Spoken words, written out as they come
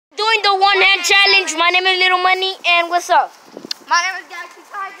the one-hand challenge. My name is Little Money, and what's up? My name is Galaxy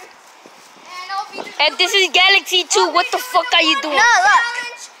Tiger, and I'll be And this is Galaxy 2. What the fuck are you doing? No,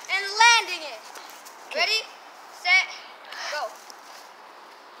 challenge and landing it. Ready, set, go.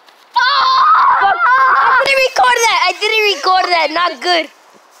 Fuck. I didn't record that. Not good.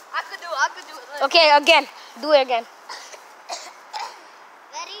 I could do it. Okay, again. Do it again.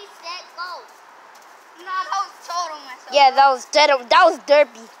 Ready, set, go. No, that was total myself. Yeah, that was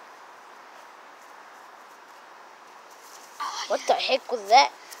derpy. What the heck was that?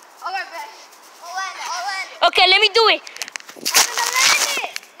 Alright, bet. I'll land it. Okay, let me do it. I'm gonna land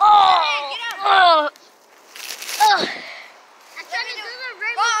it. Oh. Get out. I'm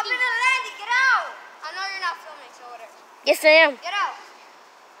gonna land it. Get out. I know you're not filming, so whatever. Yes, I am. Get out.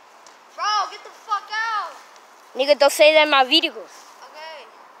 Bro, get the fuck out. Nigga, don't say that in my videos. Okay.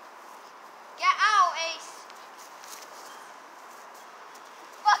 Get out, Ace.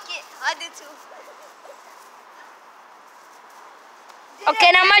 Fuck it. I did too.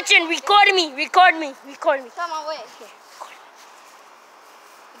 Okay, now my turn. Record me. Come on, wait.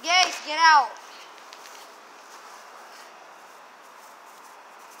 Guys, get out.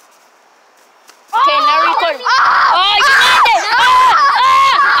 Okay, now record me. Oh, you landed!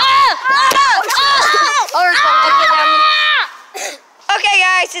 Okay,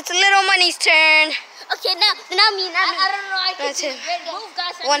 guys, it's Little Money's turn. Okay, now me. I don't know. I can That's it. move,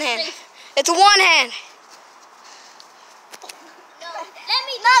 guys. One hand. It's one hand.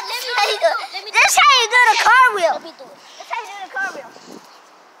 That's how you do the cartwheel. That's how you do the cartwheel.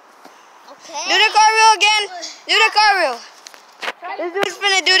 Okay. Do the cartwheel again. Do the cartwheel. This dude's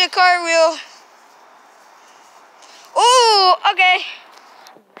gonna do the cartwheel. Ooh, okay.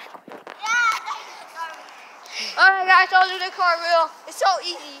 Alright, guys, I'll do the cartwheel. It's so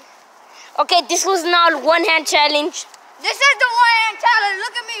easy. Okay, this was not a one-hand challenge. This is the one-hand challenge.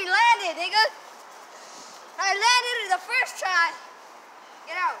 Look at me landed, nigga. I landed it the first try.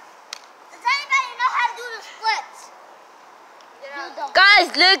 Get out. Does anybody know how to do the splits? Get out. Guys,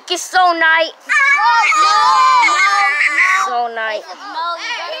 look, it's so nice. No. So nice. Hey,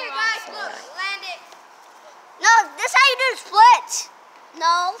 here, guys, look. Land it. No, this is how you do the splits.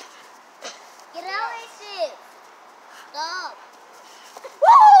 No. Get out of this. Stop.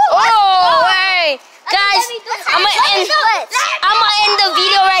 Oh, hey. Guys, I'm gonna end the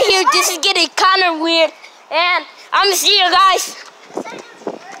video right here. This is getting kind of weird. And I'm gonna see you guys.